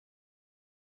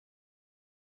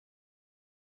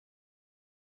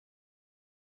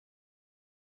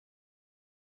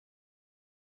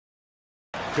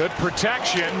Good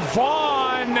protection.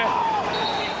 Vaughn.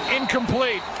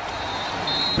 Incomplete.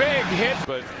 Big hit.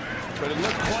 But it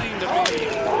looked plain to me.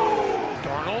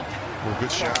 Darnold. Oh,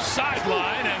 good shot.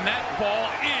 Sideline, and that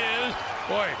ball is,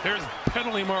 boy, there's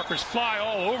penalty markers fly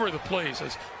all over the place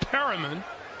as Perriman.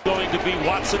 Going to be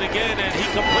Watson again, and he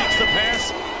completes the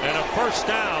pass, and a first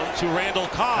down to Randall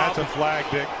Cobb. That's a flag,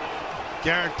 Dick.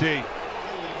 Guarantee.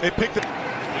 They picked it.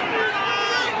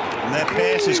 And that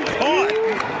pass is caught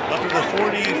up to the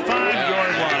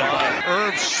 45-yard line by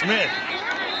Irv Smith.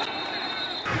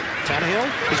 Tannehill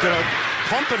is going to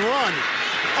pump and run.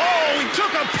 Oh, he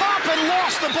took a pop and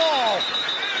lost the ball.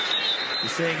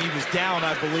 He's saying he was down,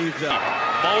 I believe.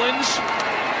 Mullins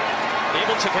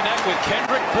able to connect with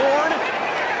Kendrick Bourne,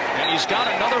 and he's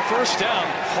got another first down.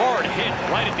 Hard hit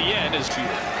right at the end as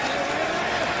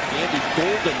Andy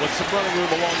Golden with some running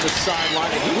room along the sideline,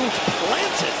 and he was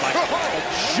planted by Carl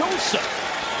Joseph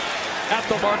at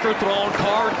the marker, thrown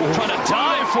card, trying to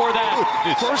dive for that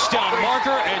first down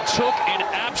marker, and took an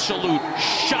absolute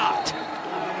shot.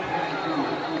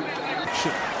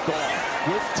 Goff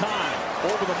with time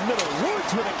over the middle.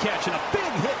 Woods with a catch and a big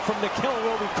hit from Nickell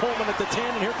Robey-Coleman at the 10,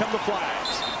 and here come the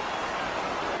flags.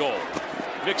 Goal.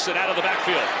 Mixon out of the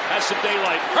backfield. Has some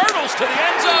daylight. Hurdles to the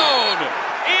end zone.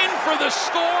 In for the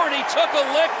score, and he took a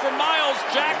lick from Miles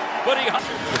Jack, but he...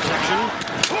 Protection.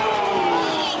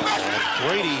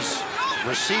 Brady's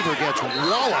receiver gets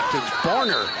walloped. It's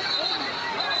Barner.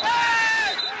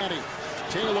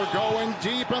 Taylor going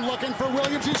deep and looking for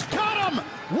Williams. He's got him!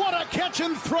 What a catch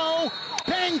and throw!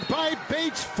 Banged by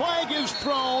Bates. Flag is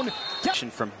thrown.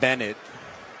 From Bennett.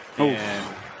 And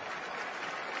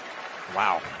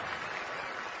wow.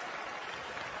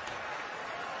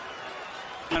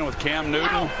 And with Cam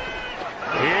Newton.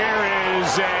 Here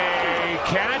is a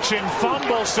catch and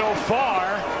fumble so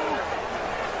far.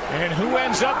 And who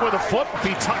ends up with a foot?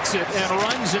 He tucks it and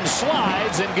runs and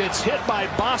slides and gets hit by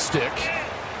Bostic.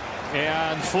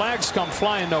 And flags come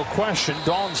flying, no question.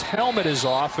 Dawn's helmet is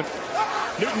off. And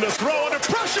Newton to throw under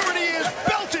pressure, and he is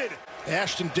belted.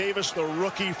 Ashton Davis, the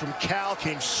rookie from Cal,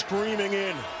 came screaming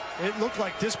in. It looked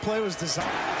like this play was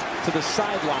designed to the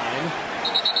sideline.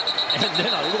 And then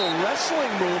a little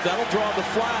wrestling move that'll draw the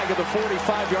flag at the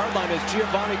 45-yard line as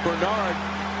Giovanni Bernard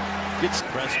gets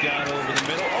Prescott over the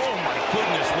middle. Oh, my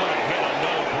goodness, what a hit on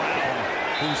Noah Brown,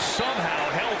 who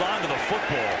somehow held on to the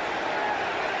football.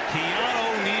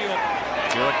 Keanu Neal.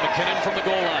 Jerick McKinnon from the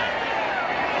goal line.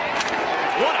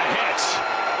 What a hit.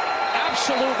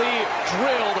 Absolutely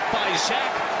drilled by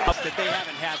Zach. that they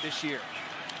haven't had this year.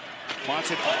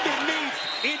 Wants it underneath,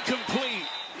 incomplete.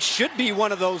 Should be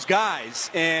one of those guys,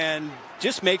 and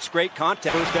just makes great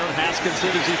contact. First down, Haskins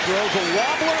in as he throws a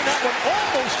wobbler. That one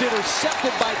almost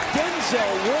intercepted by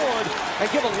Denzel Ward. And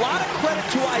give a lot of credit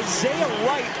to Isaiah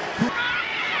Wright.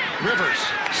 Rivers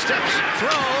steps,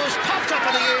 throws, popped up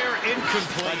in the air,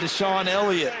 incomplete. By Deshaun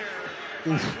Elliott.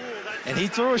 And he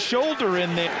threw a shoulder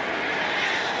in there.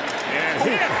 And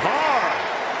hit hard.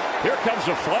 Here comes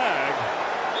a flag.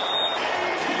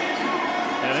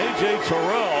 And A.J.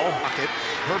 Terrell.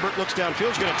 Herbert looks downfield.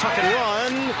 He's going to tuck and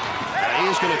run.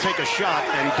 He's going to take a shot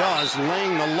and does,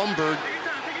 laying the lumber.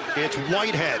 It's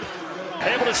Whitehead.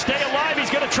 Able to stay alive. He's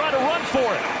going to try to run for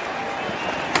it.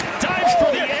 Dives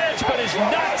for the edge, but is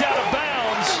knocked out of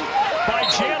bounds by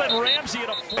Jalen Ramsey.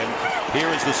 Here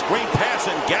is the screen pass,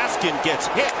 and Gaskin gets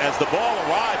hit as the ball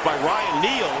arrived by Ryan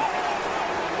Neal.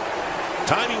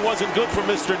 Timing wasn't good for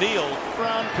Mr. Neal.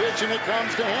 Round pitch, and it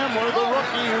comes to Hamler, the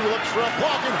rookie, who looks for a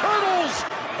block and hurdles,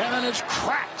 and then it's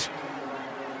cracked.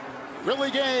 Really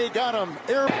Gay got him.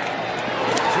 For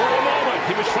a moment,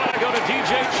 he was trying to go to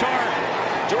DJ Chark.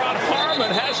 Gerard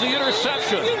Harmon has the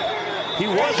interception. He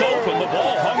was open. The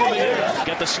ball hung in the air.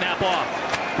 Get the snap off.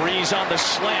 Breeze on the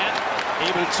slant.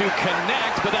 Able to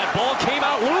connect, but that ball came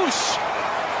out loose.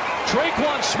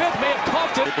 Traquan Smith may have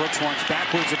pumped it. Brooks runs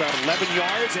backwards about 11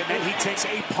 yards, and then he takes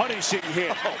a punishing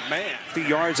hit. Oh, man. 2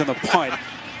 yards on the punt.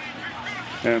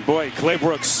 And, boy, Clay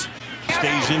Brooks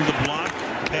Stays in the block.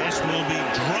 Pass will be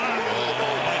dropped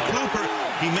by Cooper.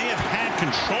 He may have had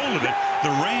control of it. The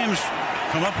Rams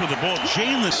come up with the ball.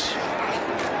 Jameis.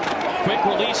 Quick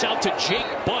release out to Jake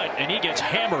Butt, and he gets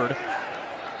hammered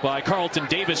by Carlton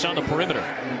Davis on the perimeter.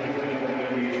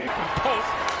 Pope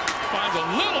finds a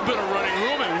little bit of running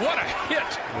room, and what a hit.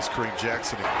 That's Kareem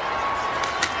Jackson.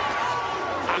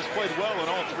 He's played well in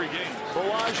all 3 games.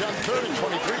 Barrage on 3rd and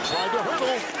 23, tried to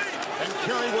hurdle, and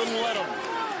Kerry wouldn't let him.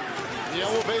 He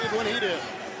elevated when he did.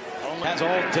 Has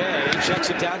all day, checks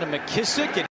it down to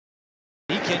McKissick, and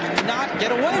he cannot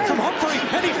get away from Humphrey,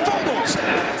 and he fumbles.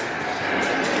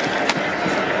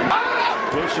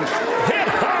 Wilson hit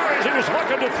hard as he was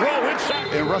looking to throw inside.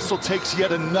 And Russell takes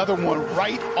yet another one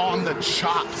right on the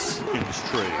chops.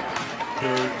 Trade.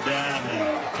 Third down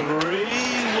and 3.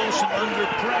 Wilson under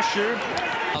pressure.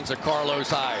 On to Carlos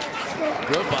Hyde.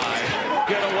 Goodbye.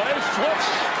 Get away. Flips.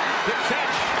 The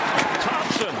catch.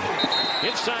 Thompson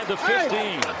inside the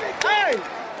 15.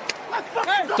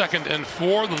 Second and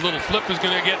 4. The little flip is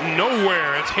going to get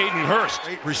nowhere. It's Hayden Hurst.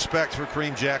 Great respect for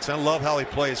Kareem Jackson. I love how he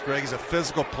plays, Greg. He's a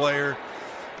physical player.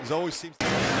 He's always seems.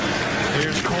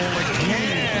 Here's Cole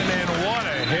again, and what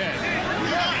a hit.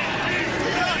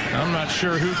 I'm not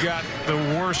sure who got the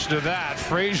worst of that.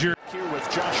 Frazier Here with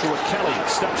Joshua Kelly.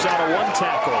 Steps out of one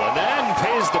tackle and then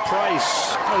pays the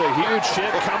price. What a huge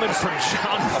hit coming from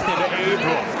Jonathan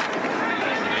Abram.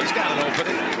 He's got an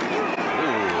opening.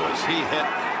 Ooh, as he hit,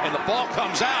 and the ball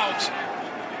comes out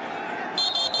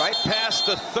right past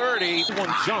the 30.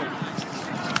 One jump.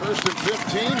 First and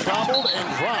 15, gobbled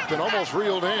and dropped and almost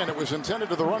reeled in. It was intended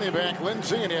to the running back,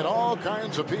 Lindsey, and he had all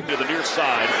kinds of people. To the near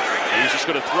side. And he's just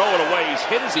going to throw it away. He's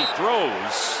hit as he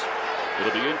throws.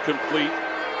 It'll be incomplete.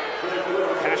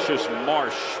 Cassius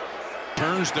Marsh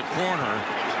Turns the corner.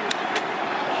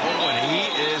 Oh, and he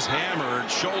is hammered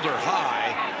shoulder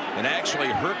high and actually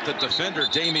hurt the defender,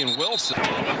 Damian Wilson.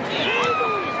 Carter,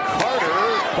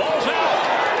 ball's out.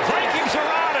 Vikings are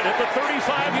on it at the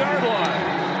 35-yard line.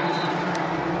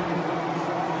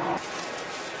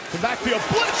 The backfield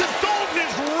blitz, and Dalton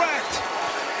is wrecked.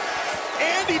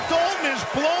 Andy Dalton is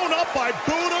blown up by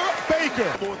Buda Baker.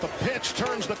 With the pitch,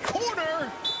 turns the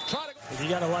corner. You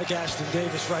got to like Ashton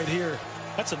Davis right here.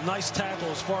 That's a nice tackle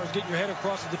as far as getting your head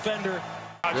across the defender.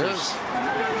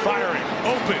 Firing,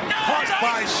 open, caught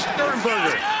by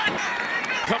Sternberger.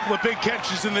 A couple of big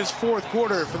catches in this fourth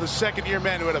quarter for the second-year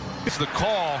man who had is the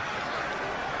call.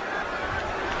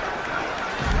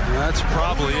 That's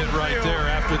probably it right there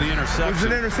after the interception. It's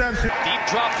an interception. Deep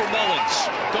drop for Mullins.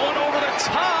 Going over the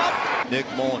top. Nick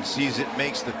Mullins sees it,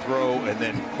 makes the throw, and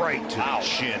then right to the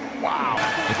chin. Wow.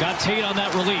 They got Tate on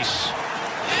that release.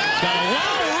 He's got a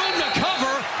lot of room to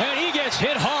cover, and he gets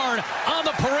hit hard on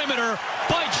the perimeter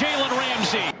by Jalen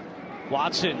Ramsey.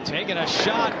 Watson taking a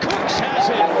shot. Cooks has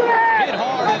it. Hit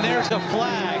hard, and there's the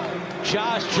flag.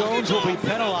 Josh Jones will be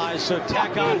penalized, so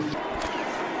tack on.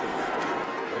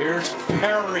 Here's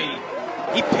Perry.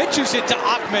 He pitches it to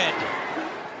Ahmed.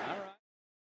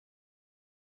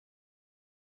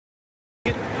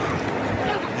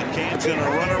 And Cam's going to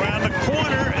run around the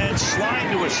corner and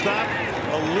slide to a stop.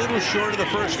 A little short of the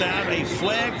first down. A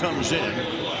flag comes in.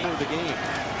 The game.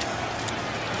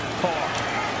 Carr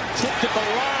tipped at the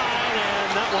line,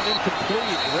 and that one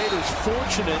incomplete. Raiders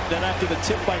fortunate that after the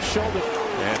tip by shoulder.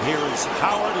 And here is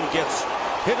Howard, who gets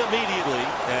hit immediately.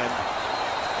 And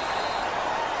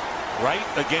right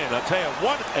again, I'll tell you,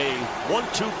 what a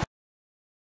 1-2.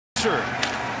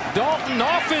 Dalton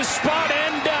off his spot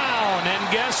and down.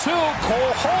 And guess who?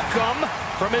 Cole Holcomb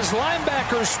from his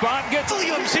linebacker spot gets.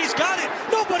 Williams, he's got it.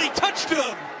 Nobody touched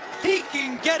him. He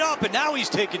can get up, and now he's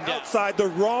taken down. Outside, the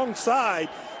wrong side.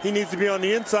 He needs to be on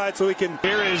the inside so he can.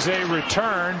 Here is a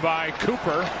return by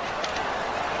Cooper.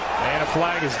 And a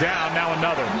flag is down. Now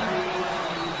another.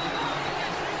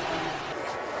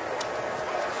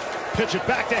 Pitch it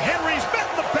back to Henry. He's met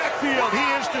in the backfield. He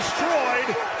is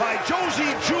destroyed by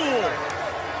Josie Jewell.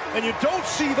 And you don't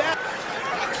see that.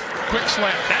 Quick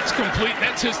slant. That's complete.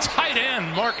 That's his tight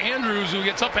end, Mark Andrews, who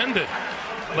gets upended,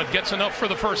 but gets enough for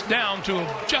the first down to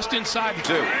just inside the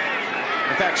 2.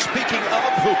 In fact, speaking of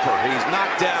Hooper, he's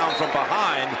knocked down from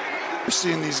behind. We're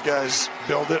seeing these guys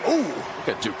build it. Ooh. Look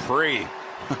at Dupree.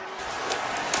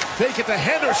 Take it to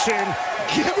Henderson.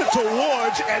 Give it to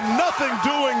Woods, and nothing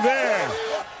doing there.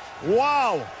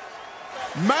 Wow.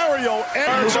 Mario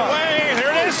Edwards away.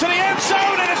 Here it is to the end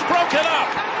zone, and it's broken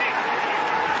up.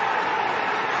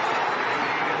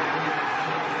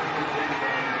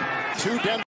 Two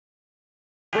Denver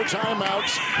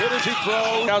timeouts. Hit as he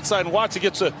throws. Outside, and Watson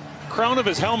gets a crown of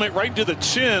his helmet right to the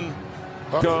chin.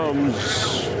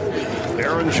 Comes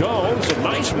Aaron Jones. A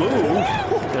nice move.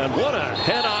 And what a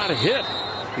head-on hit.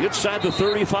 Inside the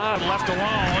 35. Left alone.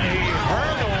 He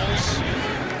hurdles.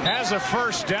 Has a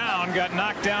first down. Got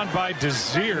knocked down by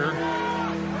Desir.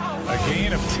 A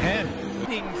gain of 10.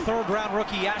 Third-round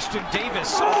rookie Ashton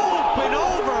Davis. Open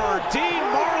over. Dean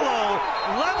Marlowe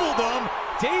leveled him.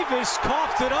 Davis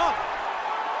coughed it up.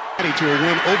 To a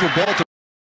win over Baltimore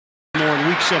in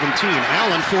Week 17.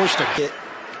 Allen forced a hit.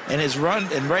 And his run,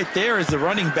 and right there is the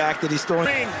running back that he's throwing.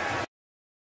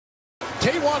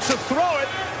 Tate wants to throw it.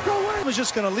 It was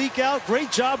just going to leak out.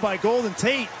 Great job by Golden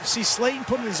Tate. You see Slayton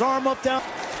putting his arm up down.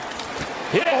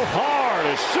 Hit hard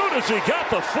as soon as he got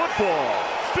the football.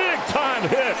 Big time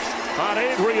hit on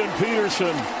Adrian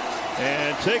Peterson.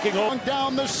 And taking on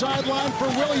down the sideline for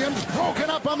Williams. Broken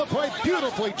up on the play.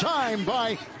 Beautifully timed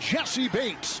by Jesse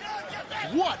Bates.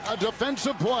 What a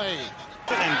defensive play.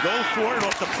 And go for it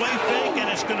off the play fake, and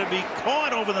it's going to be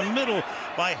caught over the middle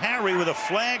by Harry with a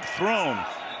flag thrown.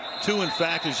 Two, in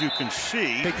fact, as you can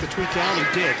see. Take the tweet down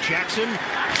and dig. Jackson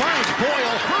finds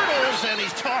Boyle, hurdles, and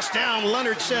he's tossed down.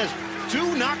 Leonard says,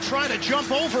 do not try to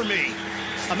jump over me.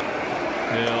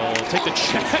 He'll take the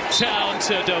check down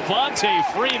to Devontae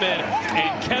Freeman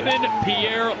and Kevin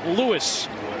Pierre-Louis.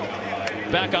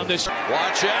 Back on this.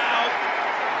 Watch out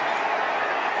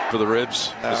for the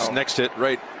ribs. This next hit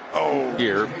right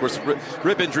here. Of course,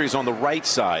 rib injuries on the right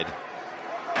side.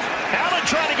 Allen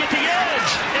trying to get the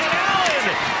edge, and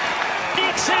Allen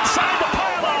gets inside the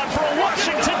pylon for a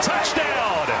Washington touchdown.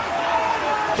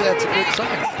 That's a good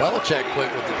sign. Belichick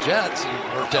played with the Jets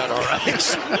and worked out all right.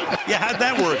 Yeah, how'd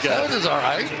that work out? That was all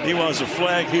right. He wants a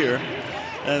flag here,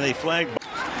 and they flag.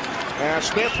 And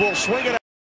Smith will swing it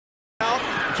out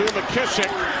to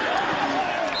McKissick.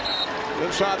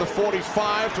 Inside the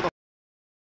 45 to the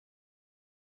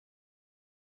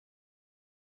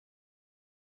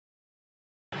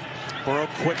for a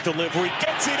quick delivery,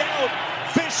 gets it out,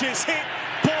 vicious hit,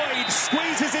 Boyd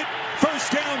squeezes it,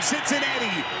 first down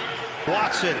Cincinnati.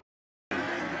 Watson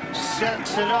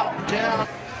sets it up, down.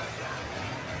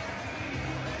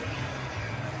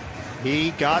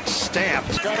 He got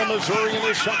stamped. Got a Missouri in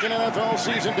his second NFL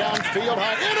season downfield.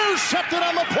 Intercepted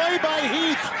on the play by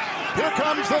Heath. Here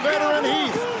comes the veteran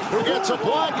Heath, who gets a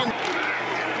block. And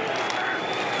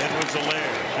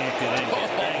Edwards-Helaire can't get in.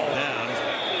 Banged down.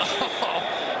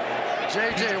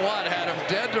 J.J. Watt had him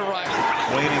dead to right.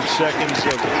 Waning seconds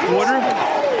of the quarter.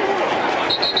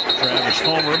 Travis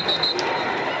Homer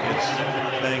gets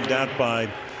banged out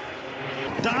by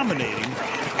dominating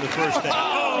the first down.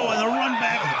 Oh, and the run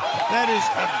back. That is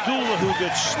Abdullah who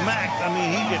gets smacked. I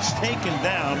mean, he gets taken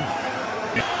down.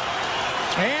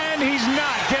 And he's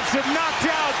not. Gets it knocked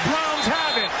out. Browns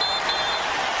have it.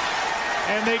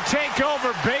 And they take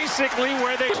over basically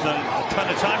where they... A ton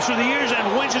of times through the years,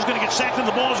 and Wentz is going to get sacked and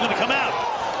the ball is going to come out.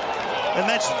 And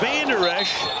that's Van Der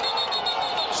Esch.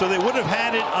 So they would have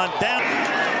had it on down.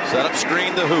 Set up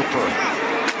screen to Hooper.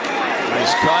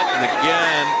 Nice cut, and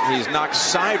again, he's knocked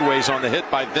sideways on the hit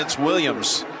by Vince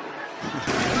Williams.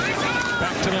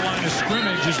 Back to the line of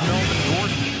scrimmage is Melvin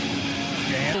Gordon.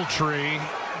 Tree.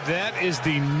 That is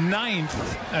the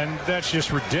 9th, and that's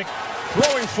just ridiculous.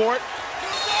 Throwing for it.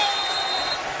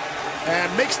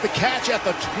 And makes the catch at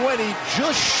the 20,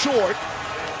 just short.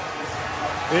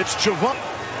 It's Javon.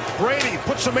 Brady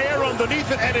puts some air underneath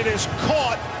it, and it is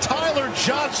caught. Tyler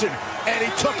Johnson, and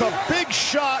he took a big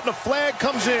shot, and the flag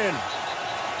comes in.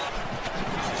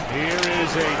 Here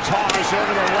is a toss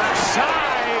over the left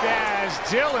side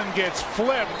as Dillon gets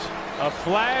flipped. A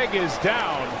flag is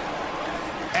down.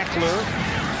 Eckler,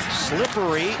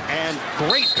 slippery, and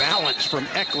great balance from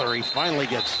Eckler. He finally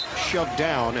gets shoved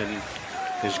down and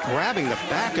is grabbing the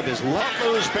back of his left.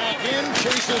 Goes back in,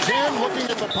 chases in, looking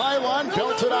at the pylon,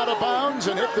 belted out of bounds,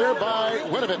 and hit there by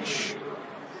Winovich.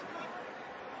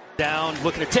 Down,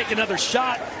 looking to take another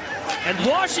shot, and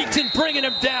Washington bringing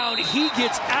him down. He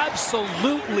gets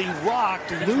absolutely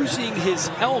rocked, losing his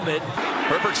helmet.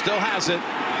 Herbert still has it.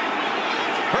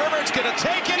 Herbert's going to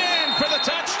take it in for the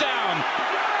touchdown.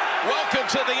 Welcome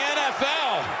to the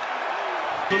NFL.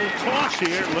 Little toss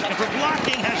here, looking for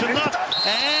blocking, has enough,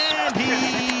 and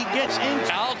he gets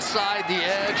in. Outside the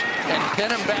edge and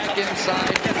pin him back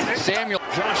inside. Samuel.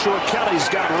 Joshua Kelly's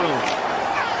got room.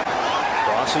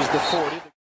 Crosses the 40.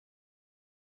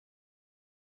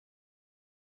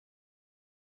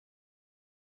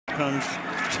 Comes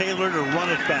Taylor to run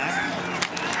it back,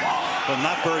 but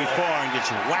not very far, and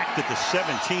gets whacked at the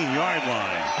 17-yard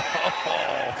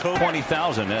line.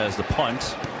 20,000 as the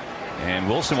punt. And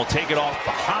Wilson will take it off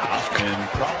the hop, and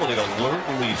probably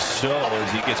alertly so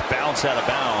as he gets bounced out of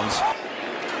bounds.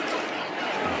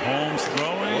 Holmes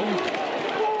throwing,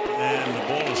 and the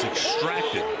ball is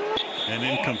extracted and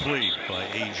incomplete by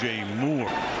A.J. Moore.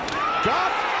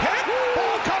 Goff hit,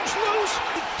 ball comes loose.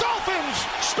 Dolphins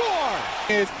score.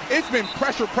 It's been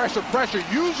pressure, pressure, pressure.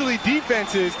 Usually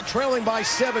defenses trailing by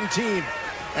 17,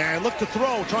 and look to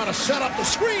throw, trying to set up the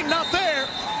screen. Not there,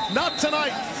 not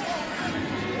tonight.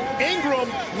 Ingram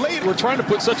late. We're trying to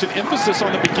put such an emphasis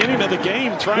on the beginning of the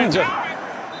game, trying to.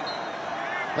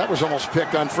 That was almost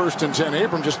picked on 1st and 10.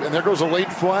 Abram just, and there goes a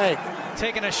late flag.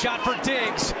 Taking a shot for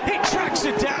Diggs. He tracks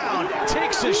it down,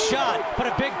 takes a shot, but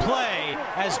a big play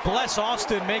as Bless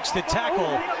Austin makes the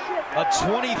tackle. A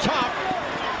 20 top.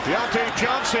 Deontay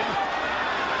Johnson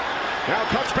now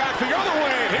cuts back the other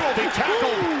way. He will be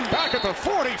tackled back at the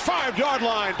 45-yard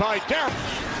line by Darren.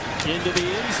 Into the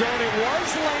end zone it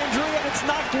was Landry, and it's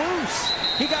knocked loose.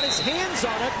 He got his hands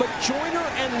on it, but Joyner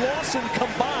and Lawson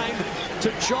combined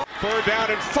to jar. 3rd down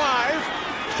and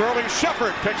 5. Sterling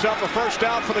Shepard picks up a first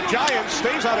down for the Giants,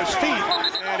 stays on his feet,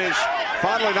 and is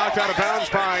finally knocked out of bounds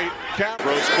by Cam.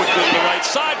 Throws quickly to the right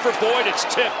side for Boyd. It's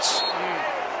tipped.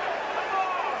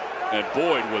 And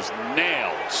Boyd was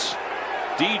nails.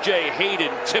 DJ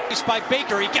Hayden tipped by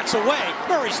Baker. He gets away.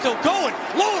 Murray's still going.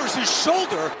 Lowers his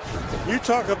shoulder. You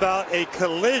talk about a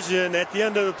collision at the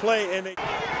end of the play, and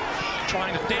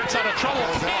trying to dance out of trouble.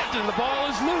 Can't, and the ball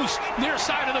is loose. Near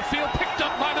side of the field, picked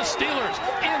up by the Steelers.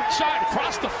 Inside,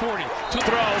 across the 40. Two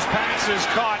throws, passes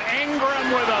caught. Ingram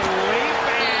with a leap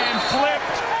and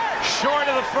flipped short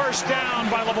of the first down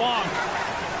by LeBlanc.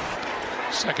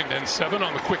 2nd and 7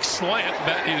 on the quick slant.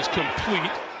 That is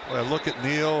complete. When I look at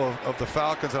Neal of the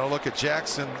Falcons, and I look at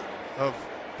Jackson of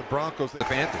the Broncos. The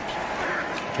Panthers.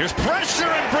 Here's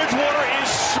pressure, and Bridgewater is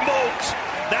smoked.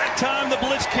 That time the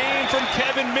blitz came from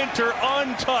Kevin Minter,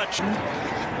 untouched.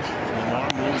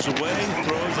 Lamar moves away,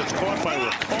 throws, it's caught by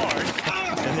Ricard,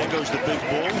 and there goes the big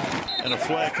bull, and a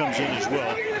flag comes in as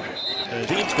well.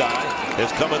 Team's guy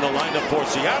has come in the lineup for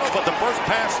Seattle, but the first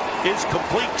pass is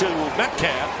complete to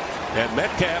Metcalf, and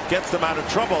Metcalf gets them out of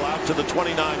trouble out to the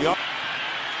 29-yard.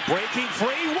 Breaking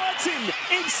free, Watson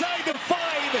inside the 5.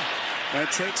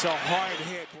 That takes a hard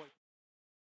hit.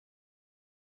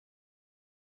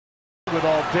 With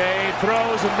all day,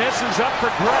 throws and misses up for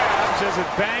grabs as it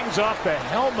bangs off the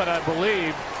helmet, I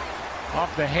believe.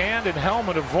 Off the hand and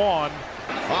helmet of Vaughn.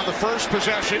 On the first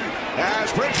possession,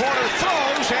 as Bridgewater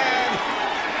throws, and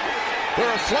there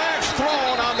are flags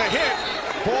thrown on the hit.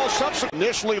 Ball subsequently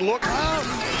initially looked.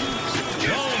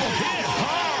 Jones hit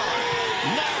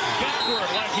hard. Knocked backward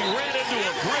like he ran into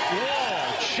a brick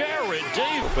wall. Jared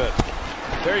Davis.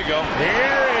 There you go.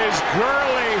 Here is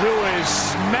Gurley, who is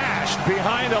smashed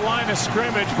behind the line of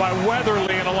scrimmage by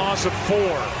Weatherly in a loss of 4.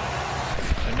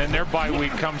 And then their bye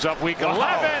week comes up week 11,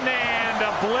 and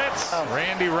a blitz.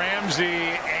 Randy Ramsey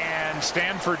and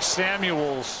Stanford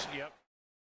Samuels.